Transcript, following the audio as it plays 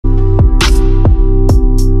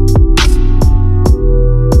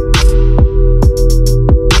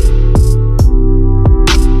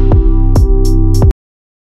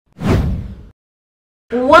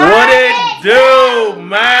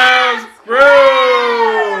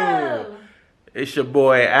It's your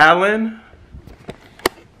boy Alan.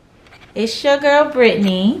 It's your girl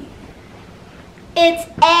Brittany. It's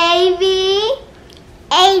Avery.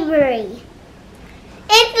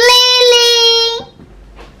 It's Lily.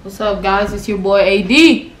 What's up, guys? It's your boy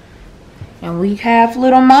AD. And we have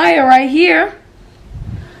little Maya right here.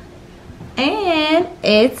 And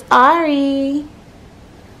it's Ari.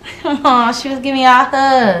 Oh, she was giving me a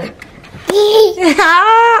hug.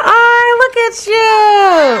 Oh, look at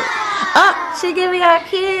you. Oh, she gave me a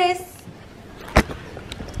kiss.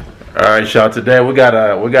 Alright, y'all, today we got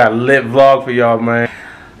a lit vlog for y'all, man.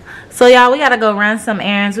 So y'all, we gotta go run some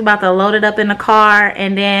errands. We about to load it up in the car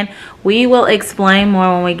and then we will explain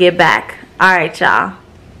more when we get back. Alright, y'all.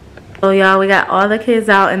 So y'all, we got all the kids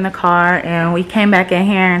out in the car and we came back in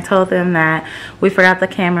here and told them that we forgot the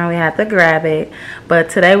camera, we had to grab it. But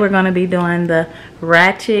today we're gonna be doing the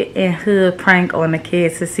Ratchet and Hood prank on the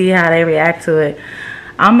kids to see how they react to it.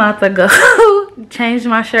 I'm about to go change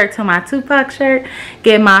my shirt to my Tupac shirt,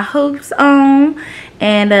 get my hoops on,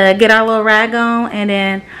 and get our little rag on, and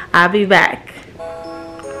then I'll be back.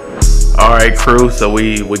 Alright, crew, so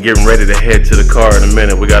we're getting ready to head to the car in a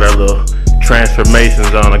minute. We got our little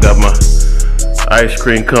transformations on. I got my ice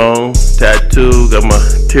cream cone tattoo, got my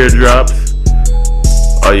teardrops.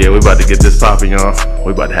 Oh yeah, we about to get this popping, y'all.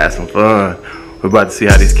 We about to have some fun. We about to see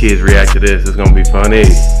how these kids react to this. It's gonna be funny.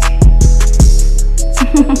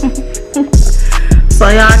 So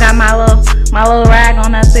y'all, I got my little rag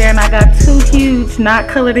on up there, and I got two huge, not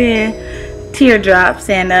colored in teardrops,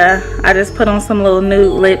 and I just put on some little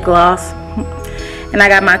nude lip gloss, and I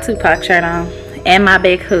got my Tupac shirt on and my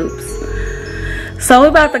big hoops. So we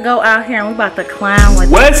about to go out here and we about to clown with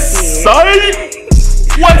West Side.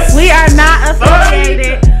 We are not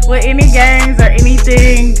affiliated with any gangs or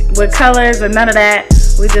anything with colors or none of that.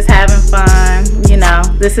 We just having fun, you know.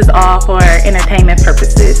 This is all for entertainment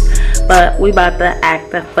purposes. But we about to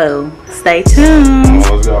act a fool. Stay tuned.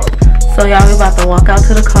 Let's go. So y'all, we about to walk out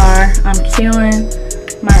to the car. I'm cueing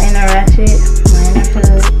my inner Ratchet, my inner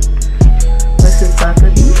Hood. This is about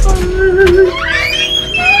to be fun.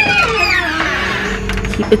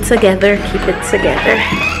 Keep it together, keep it together.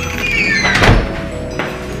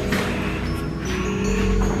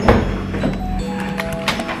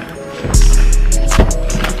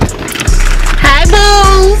 Hi,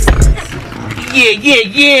 boos.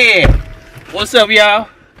 Yeah. What's up, y'all?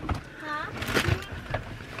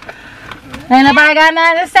 Ain't nobody got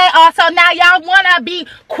nothing to say. Also, now y'all wanna be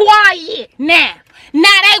quiet now.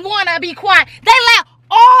 Now they wanna be quiet. They laugh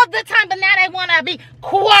all the time, but now they wanna be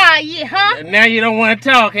quiet, huh? And now you don't want to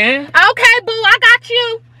talk, huh? Okay, boo, I got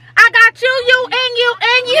you. I got you, you, and you,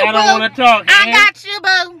 and you, Y'all boo. don't want to talk, huh? I got you,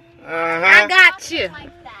 boo. I got you.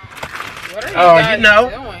 What are you Oh, guys you know.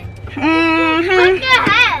 doing? Look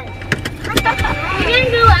ahead. We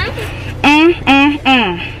didn't do anything.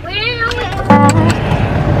 We didn't do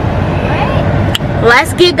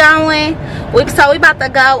Let's get going. So we about to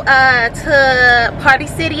go to Party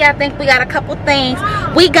City. I think we got a couple things.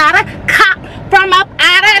 We got a cop from up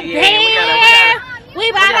out of there. We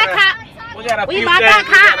about a cop. We got a We few about things. to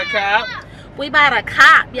We got a cop. cop. We about a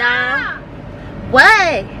cop, y'all.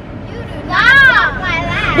 What? No.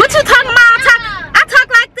 What you talking about? I talk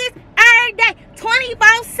like this every day,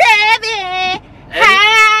 24/7. Hey.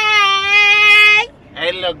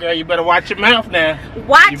 Hey, little girl, you better watch your mouth now.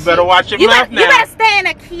 Watch You better watch your you mouth better, You now. better stay in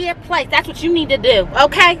a kid place. That's what you need to do,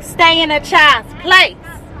 okay? Stay in a child's place.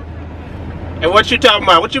 And what you talking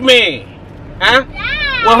about? What you mean? Huh?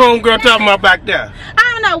 What homegirl talking about back there? I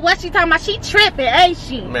don't know what she talking about. She tripping, ain't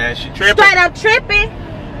she? Man, she tripping. Straight up tripping.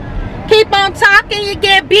 Keep on talking, you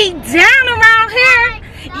get beat down around here.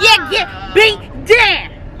 You get beat down.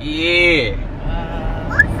 Yeah.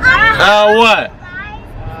 What?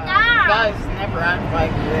 You guys never act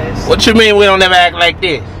like this. What you mean we don't ever act like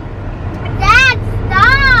this? Dad,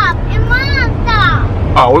 stop. And Mom,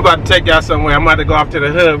 stop. Oh, we about to take y'all somewhere. I'm about to go off to the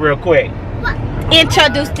hood real quick.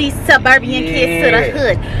 Introduce these suburban kids to the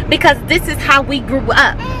hood, because this is how we grew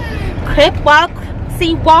up. Crip walk,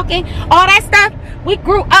 see walking, all that stuff. We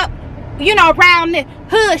grew up, you know, around the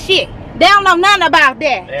hood shit. They don't know nothing about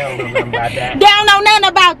that. They don't know nothing about that. They don't know nothing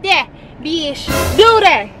about that, bitch. Do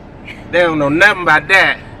they? They don't know nothing about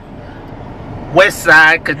that. West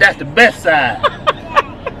side, cause that's the best side.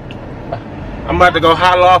 I'm about to go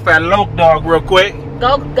holler off at Loke Dog real quick.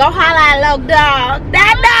 Go holla at Loke Dog.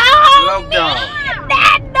 That dog. Loke Dog.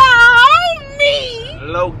 That dog me.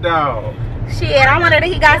 Loke Dog. Shit, I wonder if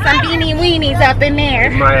he got some beanie weenies up in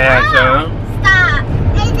there. My ass, huh? Stop.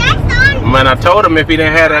 Hey, that's on. Man, I told him if he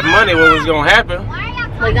didn't have that money, what was gonna happen?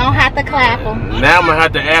 We're gonna have to clap him. Now I'm gonna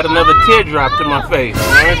have to add another teardrop to my face.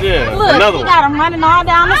 Right there. Look, Another he one. got him running all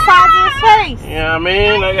down the sides of his face. You know what I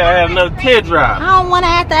mean? I gotta have another teardrop. I don't want to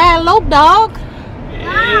have to add low dog.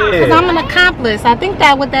 Because Yeah. I'm an accomplice. I think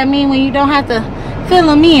that what that mean when you don't have to fill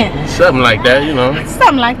them in. Something like that, you know.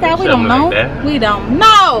 Something like that. We don't know. Something like that. We don't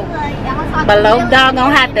know. But low dog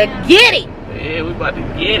gonna have to get it. Yeah, we about to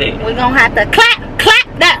get it. We gonna have to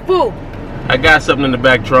clap that fool. I got something in the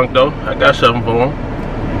back trunk though. I got something for him.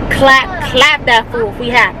 Clap that fool if we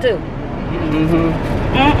have to.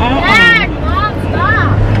 Dad, Mom,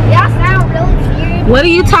 stop. Y'all sound really weird. What are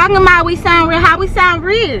you talking about? We sound real. How we sound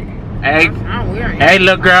weird? Hey, I'm weird. hey,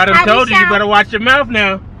 look, girl, I done How we told you, you sound? better watch your mouth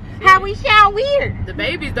now. How we sound weird? The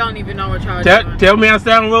babies don't even know what y'all doing. Tell me I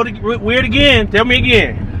sound weird again. Tell me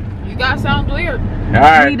again. You got sound weird. All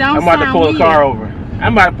right, We don't I'm about to sound pull a weird. car over.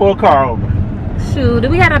 I'm about to pull a car over. Shoot, do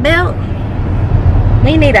we have a belt?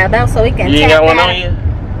 We need a belt so we can You ain't tap got one that. on you?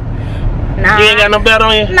 Nah. You ain't got no belt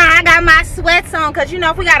on you? Nah, I got my sweats on because you know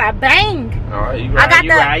if we got a bang. All right, you I got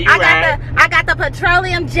right, I got the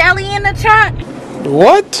petroleum jelly in the trunk.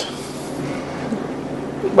 What?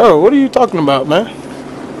 Bro, what are you talking about, man?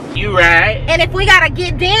 You right. And if we gotta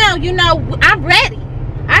get down, you know, I'm ready.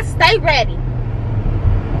 I stay ready.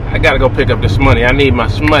 I gotta go pick up this money. I need my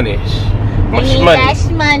smoney. My We need smoney. that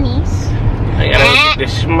shmoney's. I gotta go get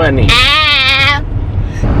this money. Ah.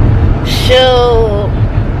 Shoot.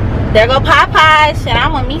 There go Popeyes. And I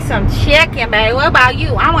want me some chicken, baby. What about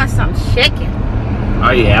you? I want some chicken.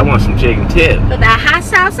 Oh yeah, I want some chicken tip. Put that hot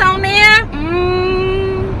sauce on there.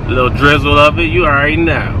 A little drizzle of it, you already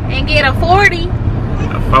know. And get a 40.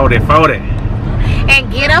 A 40.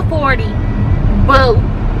 And get a 40. Boo.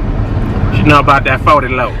 You know about that 40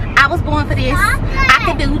 low. I was born for this. I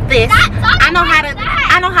can do this. I know how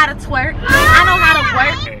to twerk. I know how to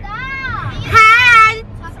work. Hi.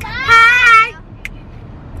 Hi.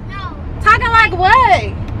 No. Talking like what?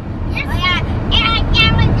 Yes.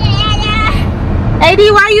 AD,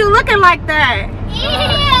 why you looking like that?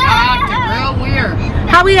 Y'all acting real weird.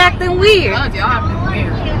 How we acting weird? Y'all acting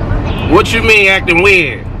weird. What you mean acting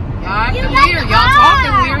weird? Y'all acting weird. Y'all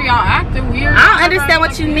talking weird. Y'all acting weird. I don't understand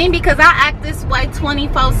what you mean because I act this way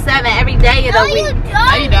 24/7 every day of the week.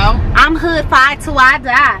 No, you don't. I'm hood fight till I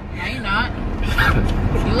die. No, you not.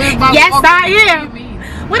 You live by Yes, Walgreens. I What do am. you mean?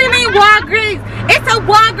 What do you mean Walgreens? It's a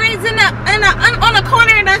Walgreens on the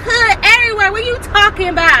corner in the hood everywhere. What you talking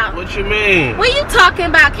about? What you mean? What you talking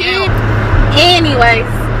about, kid? Anyways,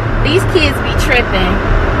 these kids be tripping.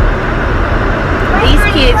 These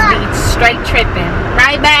kids be straight tripping.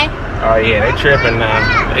 Right, babe? Oh yeah, they tripping now.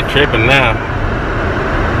 They tripping now.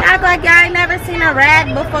 Act like y'all ain't never seen a rag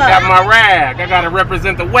before. Got my rag. I gotta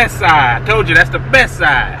represent the west side. I told you that's the best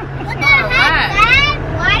side. What the heck,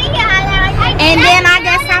 Dad? Why do you have that? And then I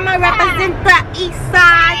guess I'ma represent the east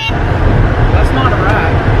side. That's not a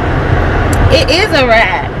ride. It is a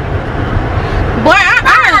rag. Boy,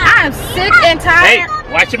 I'm sick and Hey,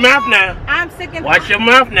 tired. watch your mouth now. I'm sick and Watch your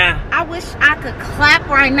mouth now. I wish I could clap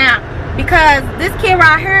right now because this kid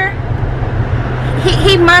right here,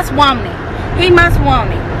 he must want me. He must want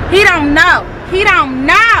me. He don't know. He don't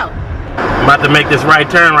know. I'm about to make this right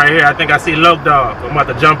turn right here. I think I see Low Dog. I'm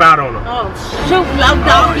about to jump out on him. Oh shoot, low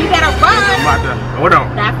dog, you better I'm run. about to, hold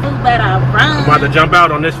on. That fool better I'm about run. to jump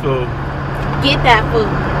out on this fool. Get that fool.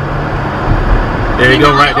 There you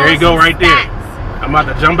go, right. There you go, Some right there. stacks. I'm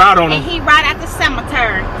about to jump out on And him. he right at the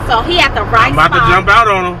cemetery, so he at the right I'm about to spot. jump out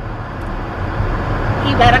on him.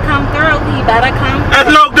 He better come through. He better come through.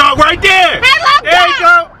 That's Low Dog right there. Hey, low There you go.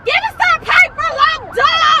 dog! Give us that paper, low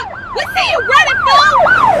dog! We see you running, fool!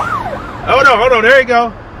 Hold on. There you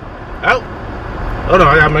go. Oh. Hold on.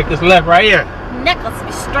 I gotta make this left right here. Nicholas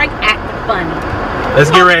be straight acting funny. Let's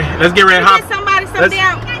get ready. Let's get ready to You hop. get somebody some let's-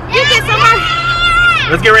 damn. You get somebody.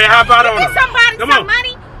 Let's get ready to hop out on Get him. somebody Come some on.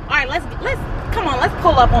 money. All right, let's come on. Let's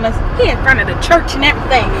pull up on this. He in front of the church and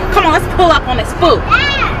everything. Come on, let's pull up on this fool.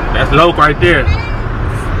 That's Loke right there.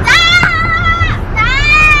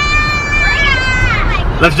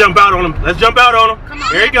 Let's jump out on him. Let's jump out on him. Come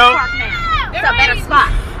on, There you let's go. park now. It's a better spot.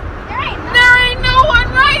 There ain't no one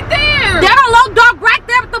right there. There's a low dog right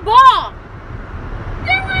there with the ball.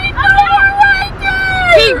 There ain't no one right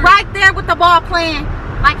there. He right there with the ball playing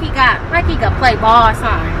like he could play ball or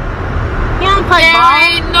something. He don't play There ball.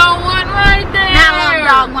 ain't no one right there. Now little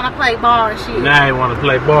dog wanna play ball and shit. Now he want to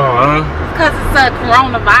play ball, huh? Because it's a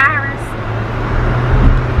coronavirus.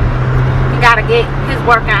 He gotta get his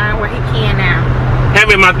work on where he can now. Hand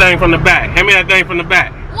me my thing from the back. Hand me that thing from the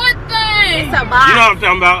back. What thing? It's a box. You know what I'm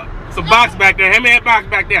talking about. It's a box back there. Hand me that box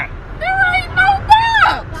back there. There ain't no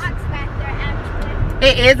box. Box back there, actually.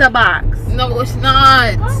 It is a box. No, it's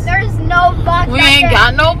not. There's no box We back ain't there.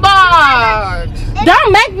 got no box.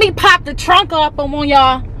 Don't make me pop the trunk up on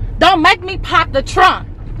y'all. Don't make me pop the trunk.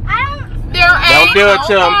 I don't Don't do it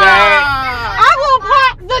to them, babe. I will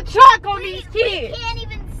park the truck on these kids. We can't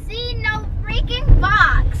even see no freaking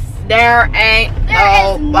box. There ain't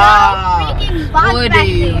There is no box. no freaking box What back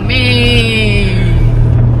do you there. mean?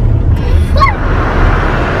 What are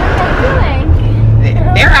they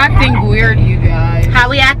doing? They're acting weird, you guys. How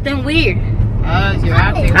we acting weird? You're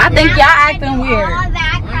acting I think weird. y'all acting weird. All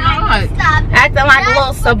that kind not? of stuff. Acting like Just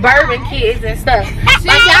little suburban kids and stuff.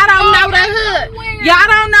 Like y'all don't know the hood. Weird. Y'all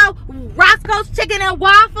don't know Roscoe's Chicken and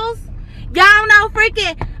Waffles. Y'all don't know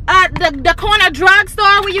freaking the corner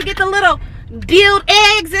drugstore where you get the little dilled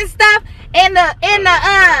eggs and stuff, and the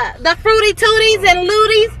fruity tooties and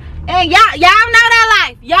looties. And y'all know that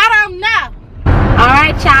life. Y'all don't know. All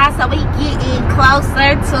right, y'all. So we getting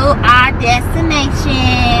closer to our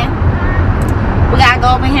destination. We gotta go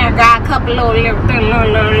over here and grab a couple little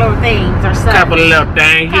things or something. Couple of little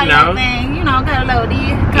things, you know. Got a little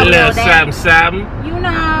this, A little something, something. you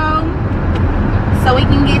know, so we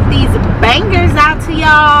can get these bangers out to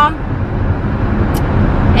y'all.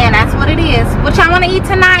 And that's what it is. What y'all want to eat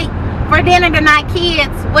tonight for dinner tonight,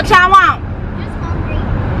 kids? What y'all want? Just hungry.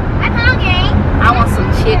 I'm hungry. I want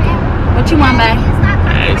some chicken. What you want, babe?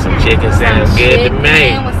 Hey, some chicken sounds good to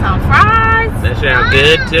me. Chicken with some fries. That sounds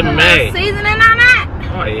good to Some me. seasoning on that.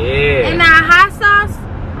 Oh yeah. And that hot sauce.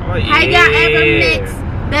 Oh yeah. Have y'all ever mixed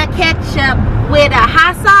the ketchup with a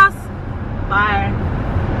hot sauce? Fire.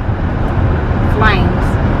 Flames.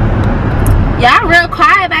 Y'all real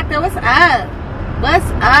quiet back there. What's up? What's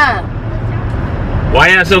up? Why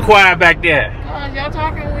y'all so quiet back there? Y'all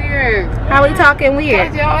talking weird. How we talking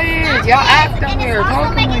weird? Y'all is. Y'all acting And it's weird. also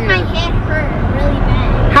Talking making my weird. head hurt really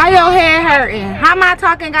bad. How your head hurting? How my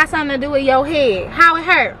talking got something to do with your head? How it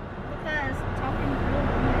hurt? Because talking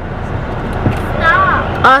really hurts.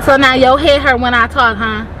 Stop. Oh, so now your head hurt when I talk,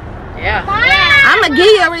 huh? Yeah. I'ma give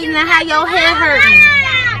you a reason how your head hurting.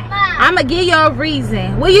 I'ma give you a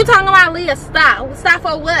reason. What you talking about, Leah? Stop. Stop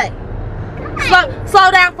for what?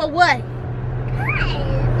 Slow down for what?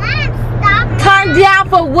 Stop. Turn down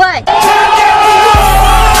for what?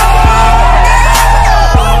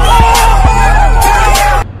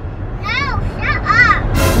 No, shut up.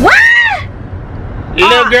 What?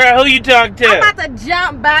 Little girl, who you talking to? I'm about to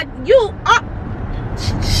jump back. You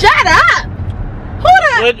shut up. Who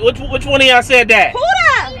the? Which one of y'all said that? Who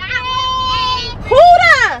the? Who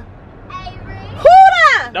the? Who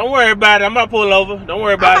the? Don't worry about it. I'm about to pull over. Don't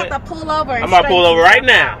worry about I'm it. about to pull over. And I'm about to pull straight over right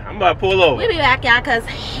now. I'm about to pull over. We be back, y'all, cause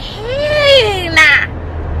hey nah,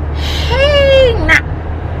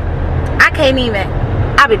 I can't even.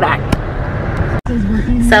 I'll be back.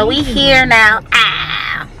 So we here now.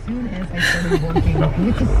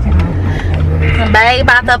 Somebody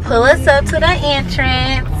about to pull us up to the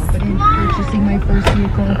entrance. We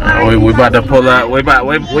about to pull up. We about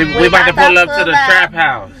to pull up to the trap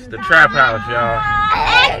house. The trap house, y'all.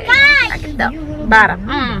 I get the bottom.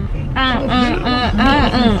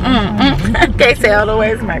 Can't say all the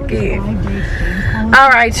ways to my kids. All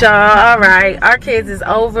right, y'all. All right, our kids is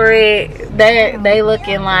over it. They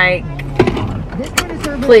looking like.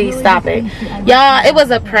 Please stop it, y'all. It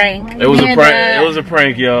was a prank. It was a prank. It was a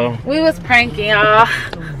prank, y'all. We was pranking y'all.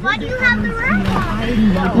 Why do you have the rag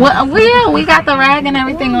on? Well, we got the rag and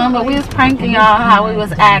everything on, but we was pranking y'all how we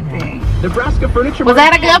was acting. Nebraska Furniture. Was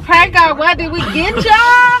that a good prank or what? Did we get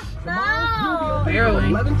y'all? No.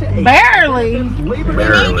 Barely. Barely.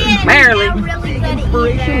 Barely.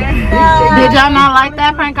 Really good either. Did y'all not like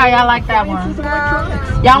that prank or y'all like that one?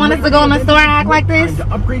 Y'all want us to go in the store and act like this? To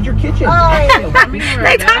upgrade your kitchen.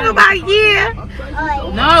 They talking about yeah.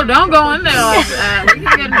 No, don't go in there like that. We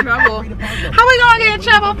can get in trouble. How we gonna get in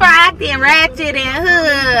trouble for acting ratchet and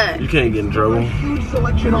hood? You can't get in trouble.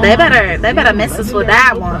 They better miss us with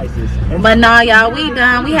that one. But no, y'all, we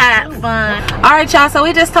done. We had fun. All right, y'all. So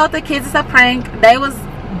we just told the kids it's a prank. They was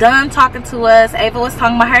done talking to us. Ava was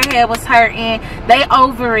talking about her head was hurting. They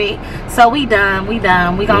over it. So we done. We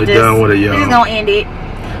done. We gonna done with it, y'all. We just gonna end it.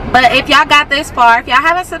 But if y'all got this far, if y'all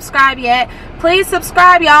haven't subscribed yet, please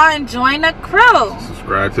subscribe, y'all, and join the crew.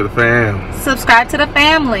 Subscribe to the fam. Subscribe to the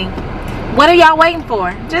family. What are y'all waiting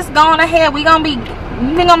for? Just go on ahead. We're gonna be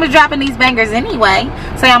dropping these bangers anyway,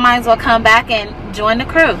 so y'all might as well come back and join the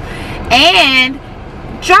crew and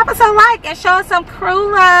drop us a like and show us some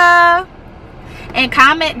crew love, and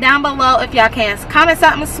comment down below if y'all can. Comment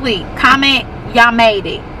something sweet. Comment y'all made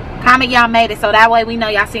it. Comment y'all made it, so that way we know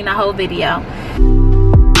y'all seen the whole video.